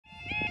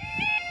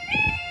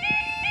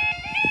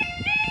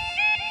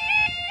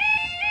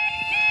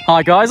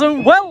Hi guys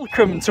and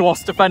welcome to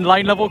Osterfen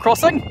Level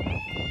Crossing.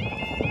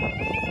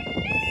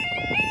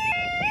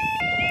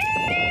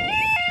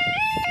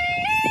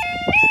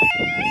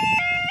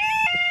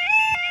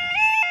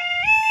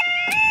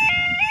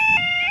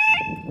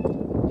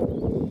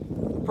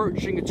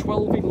 Approaching a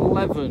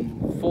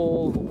 12:11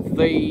 for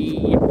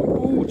the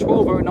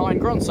 12:09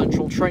 Grand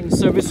Central train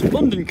service from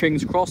London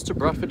King's Cross to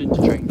Bradford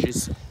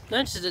interchanges.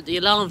 Notice that the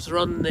alarms are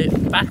on the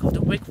back of the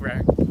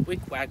wigwag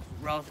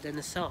rather than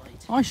the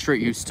side. High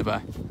Street used to be.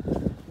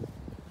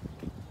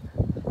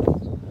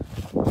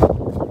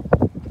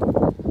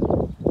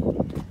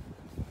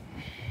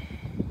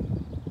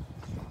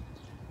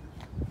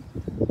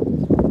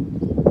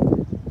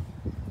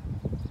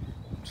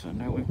 So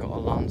now we've got a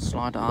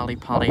landslide at Ali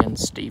Pally and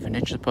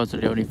Stevenage,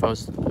 supposedly only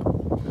those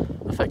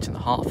affecting the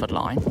Hertford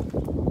line.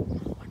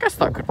 I guess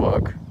that could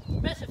work.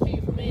 Better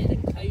view from here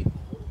than Claypole.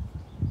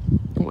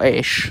 Well,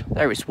 ish.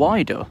 There it's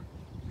wider.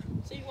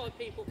 See why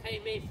people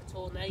came here for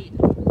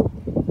tornado.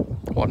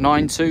 What,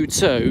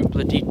 922?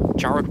 Bloody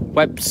Jared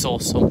Webb's or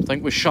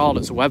something with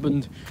Charlotte's Web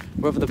and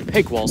whoever the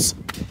pig was.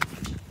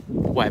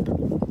 Webb.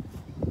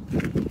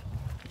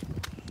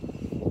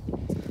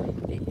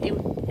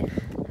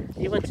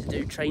 He went to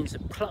do trains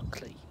at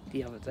Pluckley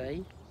the other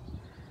day.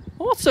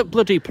 What's at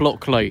bloody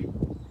Pluckley?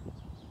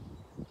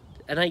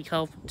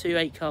 Two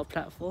 8-car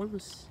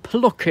platforms.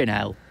 Plucking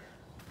hell.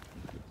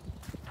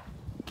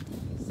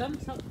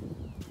 Sometimes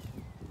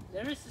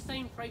there is the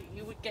same freight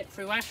you would get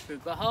through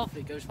Ashford, but half of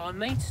it goes via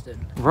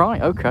Maidstone.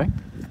 Right, okay.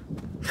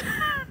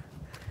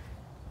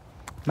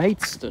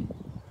 Maidstone.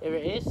 Here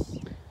it is.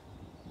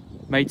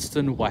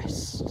 Maidstone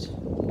West.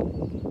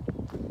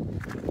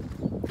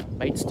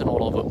 Maidstone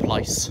all over the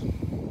place.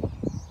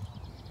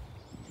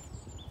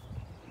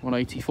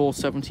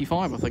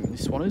 184.75 I think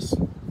this one is.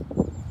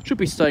 Should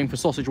be staying for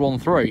sausage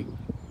 1-3.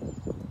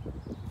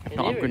 If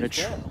not,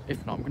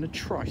 I'm gonna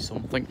try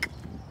something.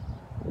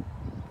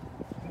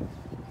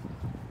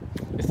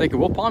 If they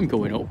go up, I'm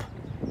going up.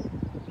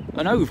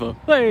 And over.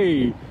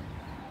 Hey!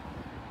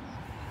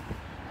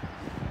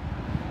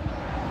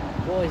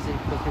 What is it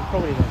cooking?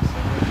 Probably not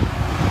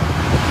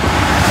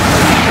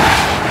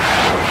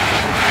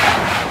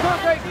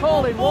so Great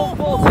calling,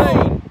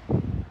 114!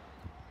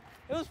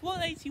 It was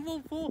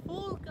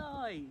 181.44,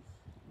 guys!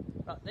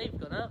 Right, they've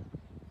gone up.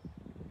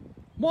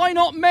 Why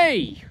not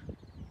me?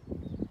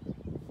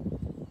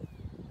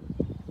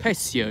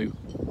 Piss you.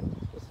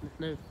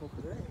 No fuck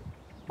of it.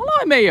 Well,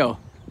 I'm here.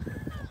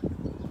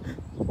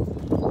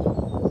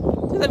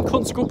 See them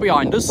cunts go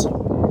behind us?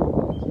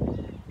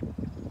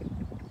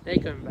 They're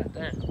going back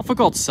down. Oh, for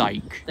God's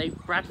sake. They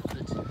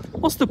Bradford.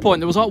 What's the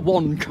point? There was like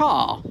one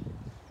car.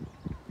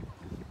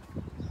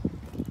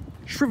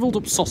 Shrivelled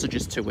up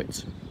sausages to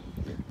it.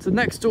 So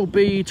next will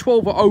be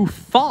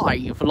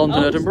 12:05 for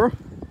London Edinburgh.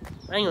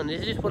 Hang on,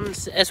 is this one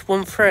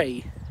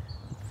S13?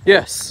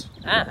 Yes.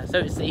 Ah, so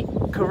it's the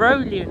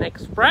Carolean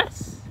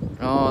Express.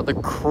 Ah, the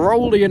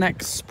Carolean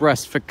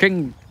Express for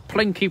King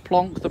Plinky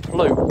Plonk the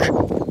Pluke.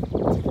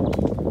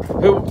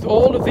 Who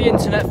all of the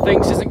internet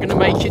thinks isn't going to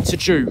make it to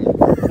June.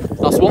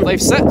 That's what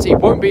they've said. He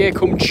won't be here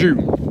come June.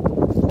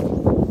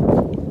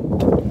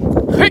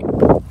 Hey!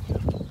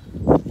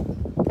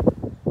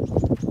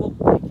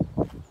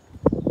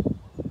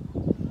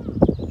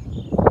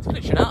 It's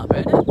glitching out a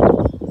bit, isn't it?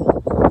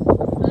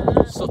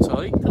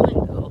 Subtly.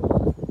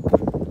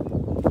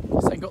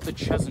 This ain't got the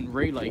Cheshunt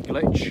relay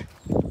glitch.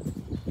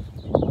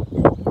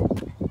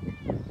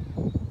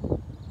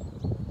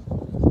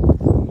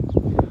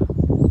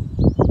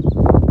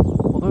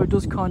 Although it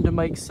does kind of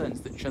make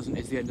sense that Cheshunt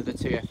is the end of the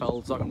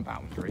TfL zone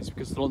boundaries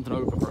because the London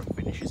Overground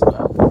finishes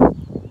there.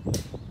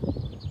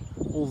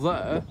 Well,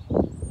 there,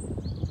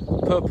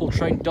 the purple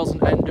train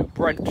doesn't end at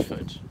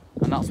Brentford,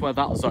 and that's where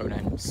that zone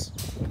ends.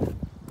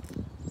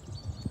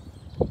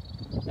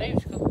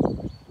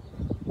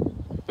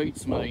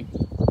 Beats me.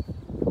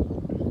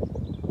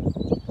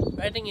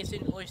 Reading is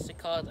in Oyster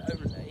card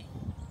only.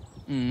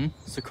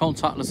 So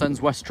contactless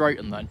ends West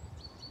Drayton then?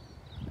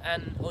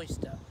 And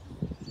Oyster.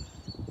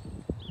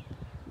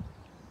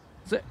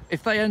 So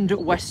if they end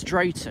at West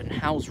Drayton,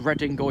 how's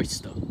Reading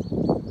Oyster?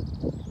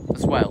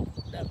 As well?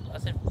 No, I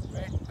said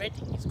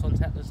Reading is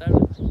contactless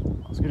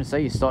only. I was going to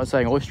say you started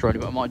saying Oyster only,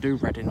 but I might do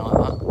Reading like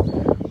that.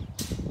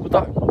 Would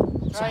that...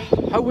 So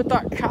how would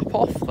that cap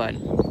off then?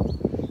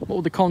 What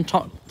would the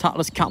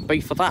contactless cap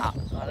be for that?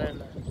 I don't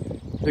know.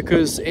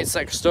 Because it's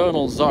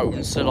external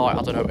zones, so like,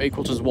 I don't know,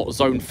 equal to what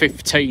zone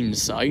 15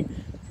 say.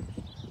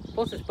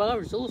 Potter's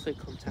Bar is also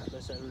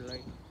contactless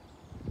only.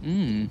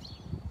 And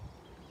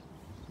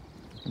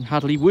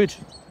Hadley Wood.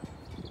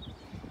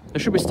 They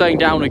should be staying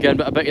down again,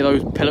 but I bet you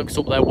those pillocks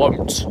up there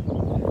won't.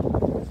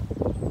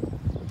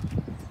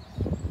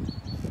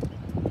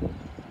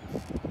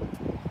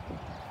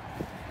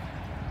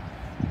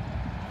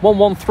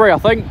 $113, I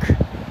think.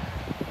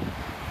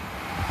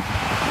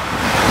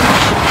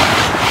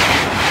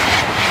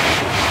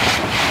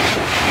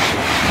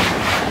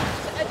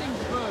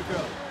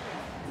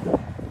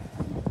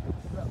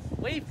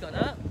 We've gone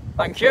up.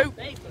 Thank you.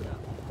 They've gone up.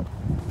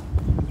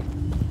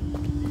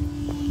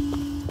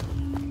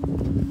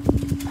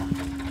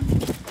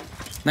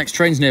 Next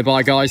train's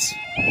nearby, guys.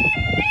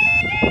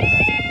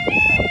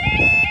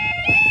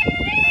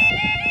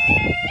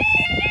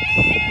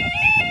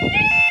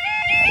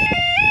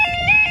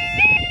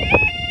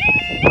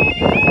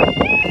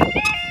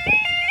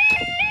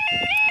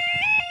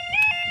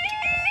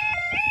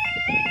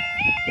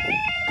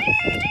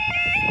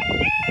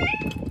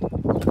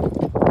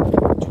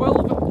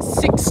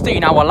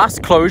 Our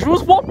last closure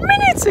was 1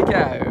 minute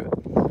ago.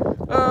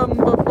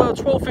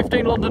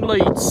 12:15 London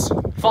Leeds.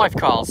 5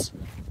 cars.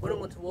 Wouldn't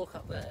want to walk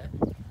up there.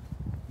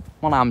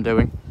 What I'm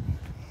doing.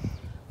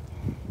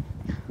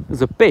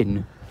 There's a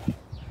bin.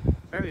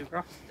 Very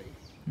rusty.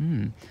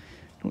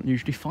 Don't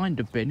usually find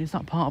a bin. Is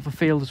that part of a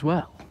field as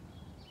well?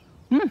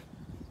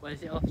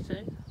 Where's it off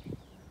to?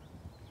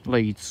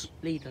 Leeds.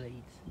 Leeds.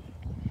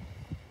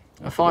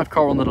 A 5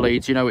 car on the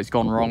Leeds, you know it's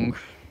gone wrong.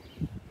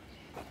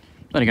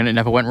 Then again, it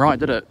never went right,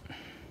 did it?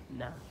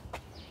 No.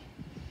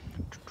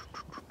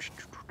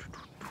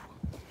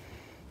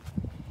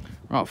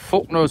 Right,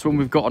 fuck knows when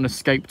we've got an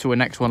escape to a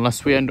next one,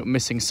 unless we end up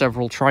missing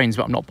several trains,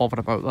 but I'm not bothered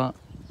about that.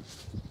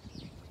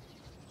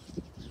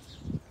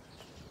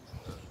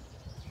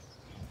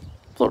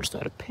 I thought I just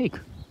heard a pig.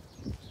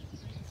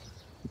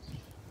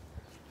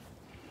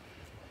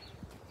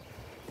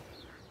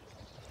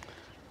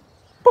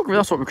 Bugger,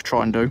 that's what we could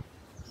try and do.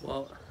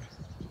 What?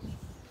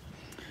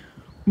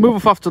 Move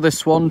off after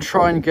this one,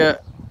 try and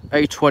get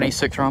a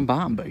 26 round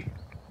Bambi.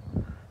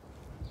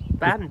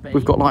 Bambi?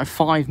 We've got like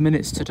 5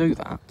 minutes to do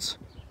that.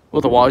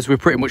 Otherwise, we're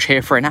pretty much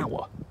here for an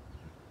hour.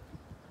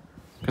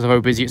 Because of how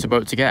busy it's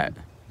about to get.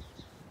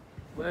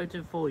 Where are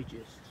the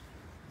Voyagers?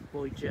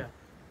 Voyager.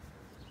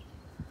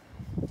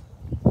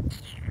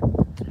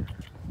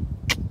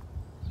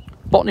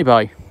 Botany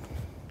Bay.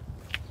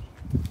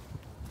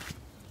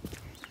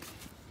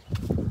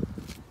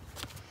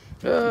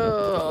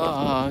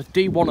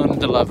 D1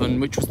 and 11,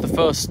 which was the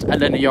first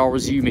LNER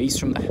Azumis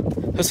from the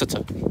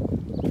Husserter.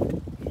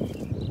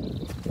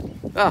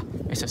 Ah,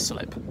 it's a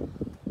slip.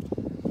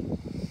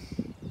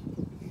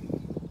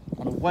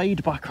 I'm gonna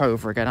wade back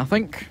over again, I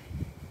think.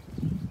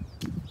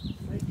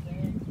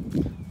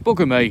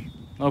 Bugger me.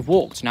 I've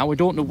walked now, we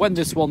don't know when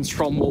this one's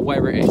from or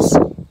where it is.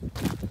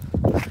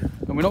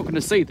 And we're not going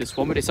to see this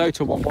one, but it's out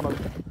of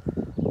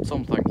 110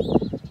 something.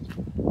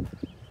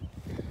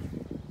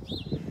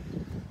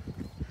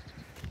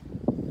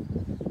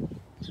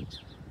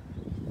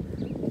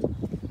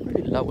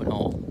 Really low and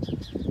all.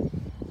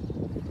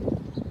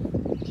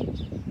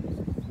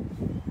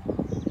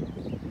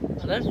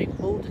 I don't think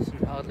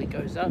Balderson hardly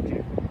goes up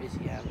during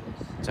busy hours.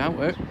 Doubt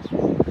it.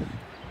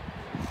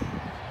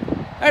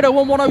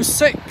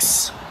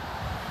 801-106.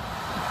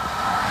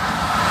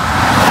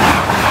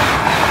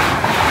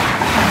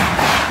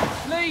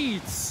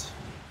 Leeds.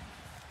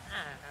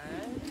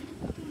 And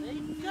they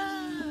go.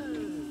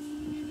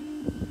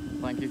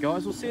 Thank you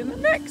guys, we'll see you in the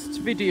next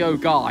video,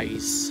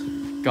 guys.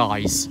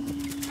 Guys.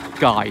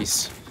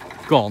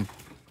 Gone.